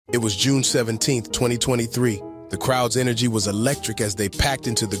It was June 17th, 2023. The crowd's energy was electric as they packed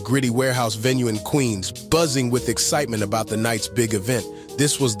into the gritty warehouse venue in Queens, buzzing with excitement about the night's big event.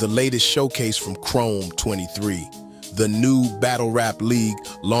 This was the latest showcase from Chrome 23, the new battle rap league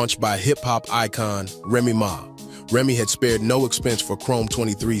launched by hip-hop icon Remy Ma. Remy had spared no expense for Chrome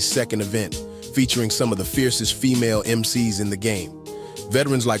 23's second event, featuring some of the fiercest female MCs in the game.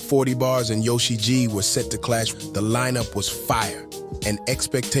 Veterans like 40 Bars and Yoshi G were set to clash. The lineup was fire, and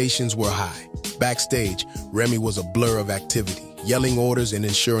expectations were high. Backstage, Remy was a blur of activity, yelling orders and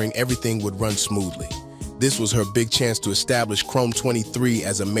ensuring everything would run smoothly. This was her big chance to establish Chrome 23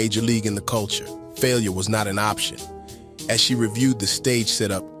 as a major league in the culture. Failure was not an option. As she reviewed the stage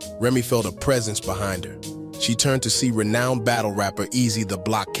setup, Remy felt a presence behind her. She turned to see renowned battle rapper Eazy, the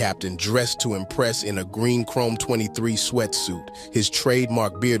block captain, dressed to impress in a green Chrome 23 sweatsuit. His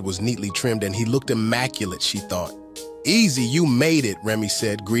trademark beard was neatly trimmed and he looked immaculate, she thought. "Eazy, you made it," Remy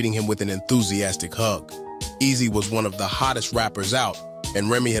said, greeting him with an enthusiastic hug. Eazy was one of the hottest rappers out,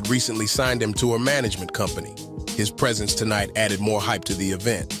 and Remy had recently signed him to her management company. His presence tonight added more hype to the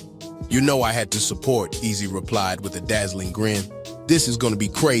event. "You know I had to support," Eazy replied with a dazzling grin. "This is gonna be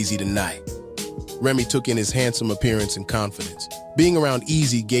crazy tonight." Remy took in his handsome appearance and confidence. Being around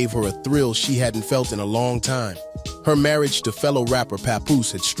Eazy gave her a thrill she hadn't felt in a long time. Her marriage to fellow rapper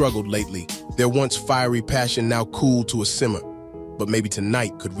Papoose had struggled lately, their once fiery passion now cooled to a simmer. But maybe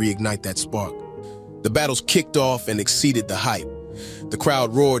tonight could reignite that spark. The battles kicked off and exceeded the hype. The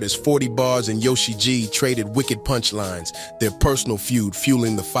crowd roared as 40 Bars and Yoshi G traded wicked punchlines, their personal feud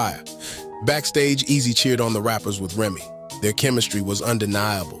fueling the fire. Backstage, Eazy cheered on the rappers with Remy. Their chemistry was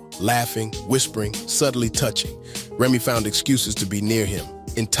undeniable, laughing, whispering, subtly touching. Remy found excuses to be near him,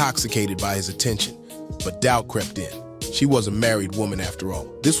 intoxicated by his attention. But doubt crept in. She was a married woman after all.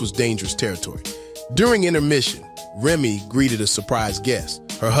 This was dangerous territory. During intermission, Remy greeted a surprise guest,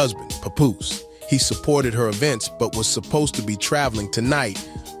 her husband, Papoose. He supported her events but was supposed to be traveling tonight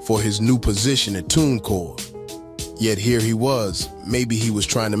for his new position at TuneCore. Yet here he was. Maybe he was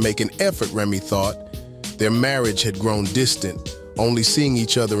trying to make an effort, Remy thought. Their marriage had grown distant, only seeing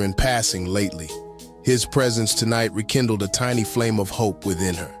each other in passing lately. His presence tonight rekindled a tiny flame of hope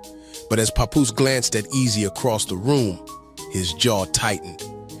within her. But as Papoose glanced at Eazy across the room, his jaw tightened.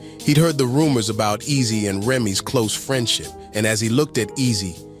 He'd heard the rumors about Eazy and Remy's close friendship, and as he looked at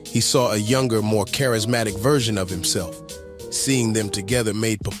Eazy, he saw a younger, more charismatic version of himself. Seeing them together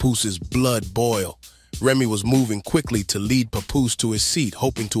made Papoose's blood boil. Remy was moving quickly to lead Papoose to his seat,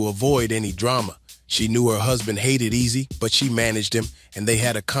 hoping to avoid any drama. She knew her husband hated Eazy, but she managed him, and they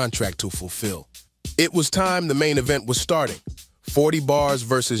had a contract to fulfill. It was time. The main event was starting. 40 Bars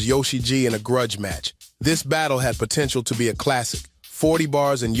versus Yoshi G in a grudge match. This battle had potential to be a classic. 40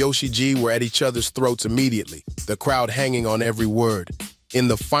 Bars and Yoshi G were at each other's throats immediately, the crowd hanging on every word. In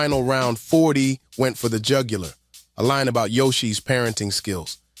the final round, 40 went for the jugular, a line about Yoshi's parenting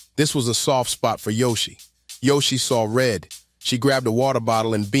skills. This was a soft spot for Yoshi. Yoshi saw red. She grabbed a water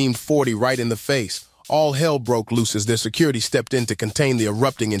bottle and beamed 40 right in the face. All hell broke loose as their security stepped in to contain the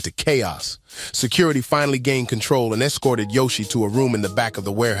erupting into chaos. Security finally gained control and escorted Yoshi to a room in the back of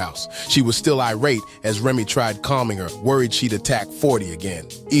the warehouse. She was still irate as Remy tried calming her, worried she'd attack 40 again.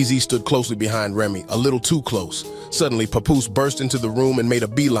 Eazy stood closely behind Remy, a little too close. Suddenly, Papoose burst into the room and made a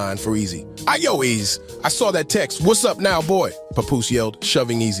beeline for Eazy. "Yo, Eazy, I saw that text. What's up now, boy?" Papoose yelled,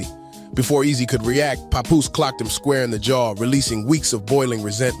 shoving Eazy. Before Eazy could react, Papoose clocked him square in the jaw, releasing weeks of boiling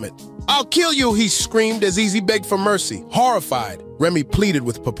resentment. "I'll kill you," he screamed as Eazy begged for mercy. Horrified, Remy pleaded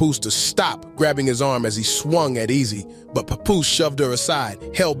with Papoose to stop, grabbing his arm as he swung at Eazy, but Papoose shoved her aside,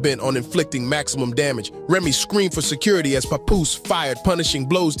 hell-bent on inflicting maximum damage. Remy screamed for security as Papoose fired punishing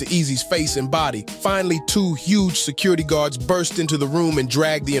blows to Eazy's face and body. Finally, two huge security guards burst into the room and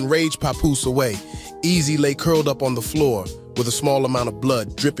dragged the enraged Papoose away. Eazy lay curled up on the floor, with a small amount of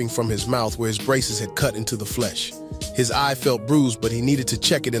blood dripping from his mouth where his braces had cut into the flesh. His eye felt bruised, but he needed to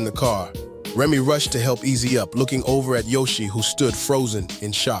check it in the car. Remy rushed to help Eazy up, looking over at Yoshi, who stood frozen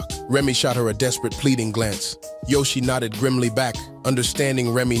in shock. Remy shot her a desperate, pleading glance. Yoshi nodded grimly back, understanding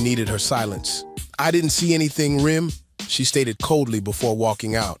Remy needed her silence. "I didn't see anything, Rem," she stated coldly before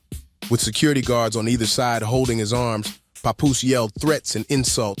walking out. With security guards on either side holding his arms, Papoose yelled threats and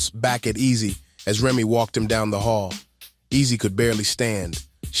insults back at Eazy as Remy walked him down the hall. Eazy could barely stand,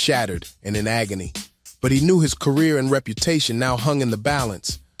 shattered and in agony. But he knew his career and reputation now hung in the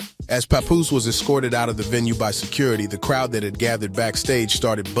balance. As Papoose was escorted out of the venue by security, the crowd that had gathered backstage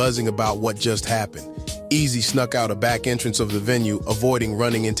started buzzing about what just happened. Eazy snuck out a back entrance of the venue, avoiding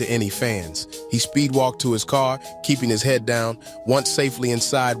running into any fans. He speed-walked to his car, keeping his head down. Once safely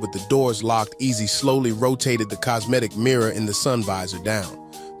inside with the doors locked, Eazy slowly rotated the cosmetic mirror in the sun visor down.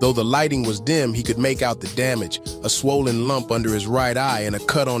 Though the lighting was dim, he could make out the damage, a swollen lump under his right eye and a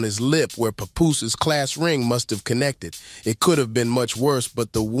cut on his lip where Papoose's class ring must have connected. It could have been much worse,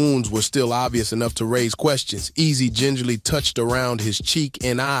 but the wounds were still obvious enough to raise questions. Eazy gingerly touched around his cheek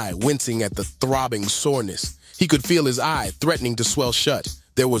and eye, wincing at the throbbing soreness. He could feel his eye threatening to swell shut.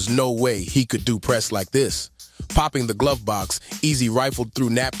 There was no way he could do press like this. Popping the glove box, Eazy rifled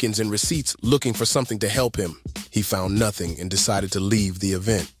through napkins and receipts looking for something to help him. He found nothing and decided to leave the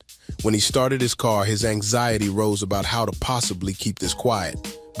event. When he started his car, his anxiety rose about how to possibly keep this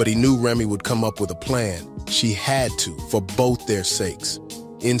quiet. But he knew Remy would come up with a plan. She had to, for both their sakes.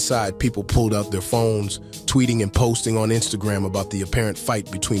 Inside, people pulled out their phones, tweeting and posting on Instagram about the apparent fight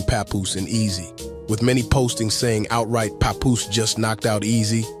between Papoose and Eazy, with many postings saying outright Papoose just knocked out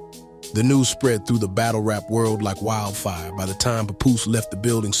Eazy. The news spread through the battle rap world like wildfire. By the time Papoose left the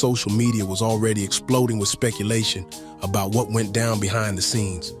building, social media was already exploding with speculation about what went down behind the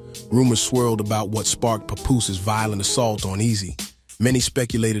scenes. Rumors swirled about what sparked Papoose's violent assault on Eazy. Many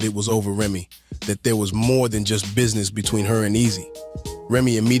speculated it was over Remy, that there was more than just business between her and Eazy.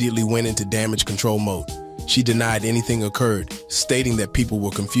 Remy immediately went into damage control mode. She denied anything occurred, stating that people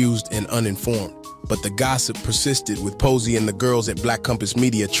were confused and uninformed. But the gossip persisted, with Posey and the girls at Black Compass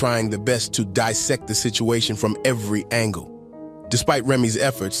Media trying their best to dissect the situation from every angle. Despite Remy's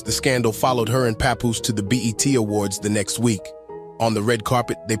efforts, the scandal followed her and Papoose to the BET Awards the next week. On the red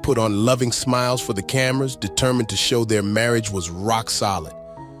carpet, they put on loving smiles for the cameras, determined to show their marriage was rock solid.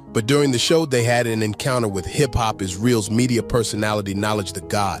 But during the show, they had an encounter with Hip-Hop is Real's media personality Knowledge the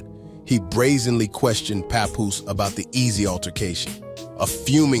God. He brazenly questioned Papoose about the Eazy altercation. A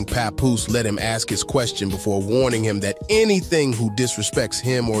fuming Papoose let him ask his question before warning him that anything who disrespects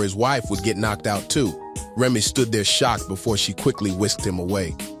him or his wife would get knocked out too. Remy stood there shocked before she quickly whisked him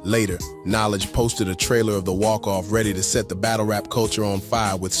away. Later, Knowledge posted a trailer of the walk-off ready to set the battle rap culture on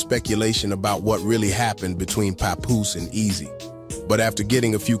fire with speculation about what really happened between Papoose and Eazy. But after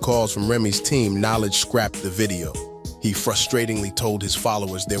getting a few calls from Remy's team, Knowledge scrapped the video. He frustratingly told his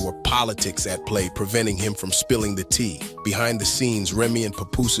followers there were politics at play preventing him from spilling the tea. Behind the scenes, Remy and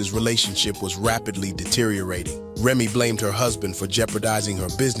Papoose's relationship was rapidly deteriorating. Remy blamed her husband for jeopardizing her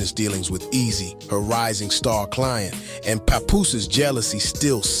business dealings with Eazy, her rising star client, and Papoose's jealousy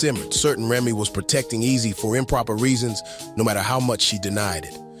still simmered, certain Remy was protecting Eazy for improper reasons, no matter how much she denied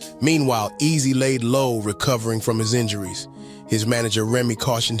it. Meanwhile, Eazy laid low, recovering from his injuries. His manager Remy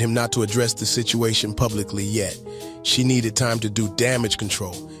cautioned him not to address the situation publicly yet. She needed time to do damage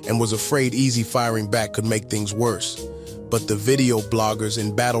control and was afraid Eazy firing back could make things worse. But the video bloggers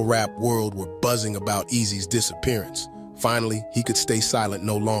in battle rap world were buzzing about Eazy's disappearance. Finally, he could stay silent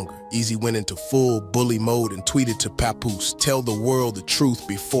no longer. Eazy went into full bully mode and tweeted to Papoose, "Tell the world the truth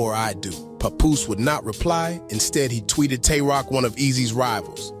before I do." Papoose would not reply. Instead, he tweeted Tay-Rock, one of Eazy's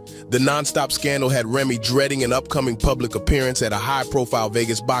rivals. The nonstop scandal had Remy dreading an upcoming public appearance at a high-profile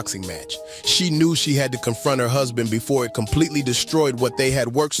Vegas boxing match. She knew she had to confront her husband before it completely destroyed what they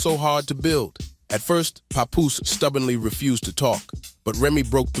had worked so hard to build. At first, Papoose stubbornly refused to talk, but Remy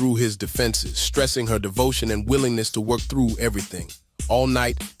broke through his defenses, stressing her devotion and willingness to work through everything. All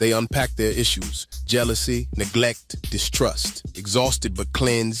night, they unpacked their issues: jealousy, neglect, distrust. Exhausted but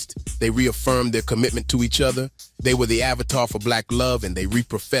cleansed, they reaffirmed their commitment to each other. They were the avatar for Black love, and they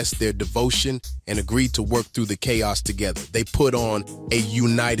reprofessed their devotion and agreed to work through the chaos together. They put on a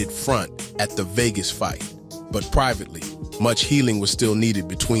united front at the Vegas fight. But privately, much healing was still needed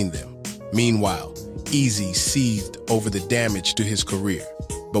between them. Meanwhile, Eazy seethed over the damage to his career.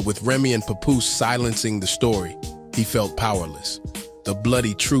 But with Remy and Papoose silencing the story, he felt powerless. The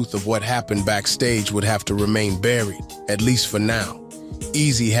bloody truth of what happened backstage would have to remain buried, at least for now.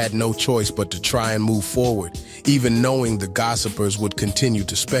 Eazy had no choice but to try and move forward, even knowing the gossipers would continue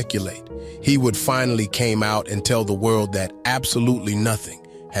to speculate. He would finally come out and tell the world that absolutely nothing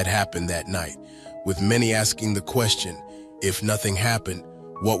had happened that night, with many asking the question, if nothing happened,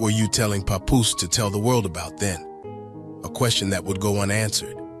 what were you telling Papoose to tell the world about then? A question that would go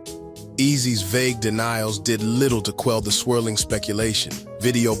unanswered. Eazy's vague denials did little to quell the swirling speculation.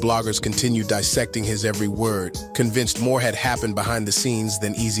 Video bloggers continued dissecting his every word, convinced more had happened behind the scenes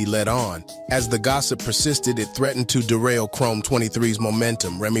than Eazy let on. As the gossip persisted, it threatened to derail Chrome 23's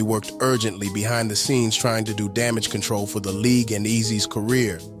momentum. Remy worked urgently behind the scenes trying to do damage control for the league and Eazy's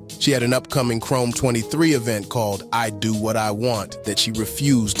career. She had an upcoming Chrome 23 event called I Do What I Want that she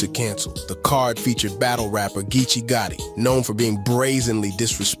refused to cancel. The card featured battle rapper Geechee Gotti, known for being brazenly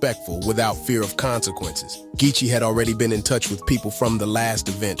disrespectful without fear of consequences. Geechee had already been in touch with people from the last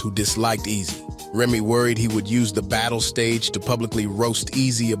event who disliked Eazy. Remy worried he would use the battle stage to publicly roast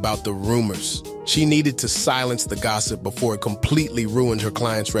Eazy about the rumors. She needed to silence the gossip before it completely ruined her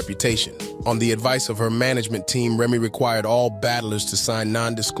client's reputation. On the advice of her management team, Remy required all battlers to sign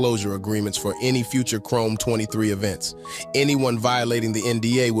non-disclosure agreements for any future Chrome 23 events. Anyone violating the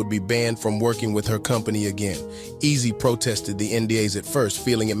NDA would be banned from working with her company again. Eazy protested the NDAs at first,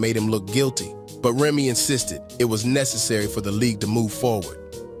 feeling it made him look guilty. But Remy insisted it was necessary for the league to move forward.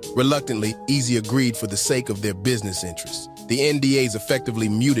 Reluctantly, Eazy agreed for the sake of their business interests. The NDAs effectively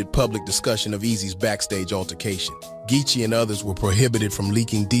muted public discussion of Eazy's backstage altercation. Geechee and others were prohibited from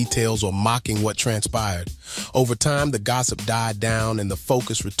leaking details or mocking what transpired. Over time, the gossip died down and the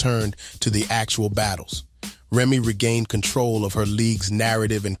focus returned to the actual battles. Remy regained control of her league's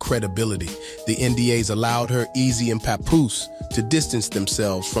narrative and credibility. The NDAs allowed her, Eazy, and Papoose to distance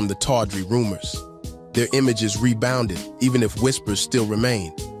themselves from the tawdry rumors. Their images rebounded, even if whispers still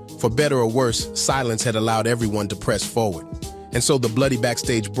remained. For better or worse, silence had allowed everyone to press forward. And so the bloody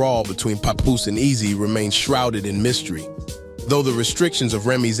backstage brawl between Papoose and Eazy remained shrouded in mystery. Though the restrictions of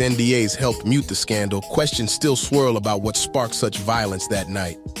Remy's NDAs helped mute the scandal, questions still swirl about what sparked such violence that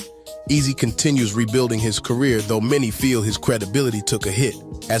night. Eazy continues rebuilding his career, though many feel his credibility took a hit.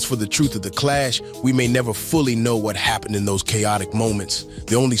 As for the truth of the clash, we may never fully know what happened in those chaotic moments.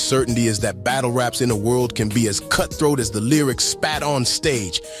 The only certainty is that battle raps in a world can be as cutthroat as the lyrics spat on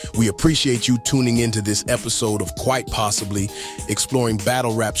stage. We appreciate you tuning into this episode of Quite Possibly, exploring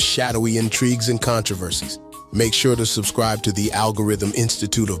battle rap's shadowy intrigues and controversies. Make sure to subscribe to the Algorithm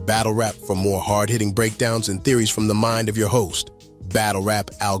Institute of Battle Rap for more hard-hitting breakdowns and theories from the mind of your host, Battle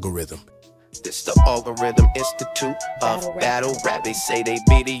Rap Algorithm. This the Algorithm Institute of Battle Rap. They say they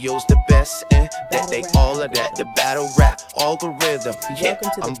videos the best and that they all of that. The Battle Rap Algorithm. Yeah,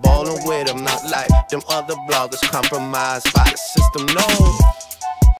 I'm ballin' with them, not like them other bloggers compromised by the system. No.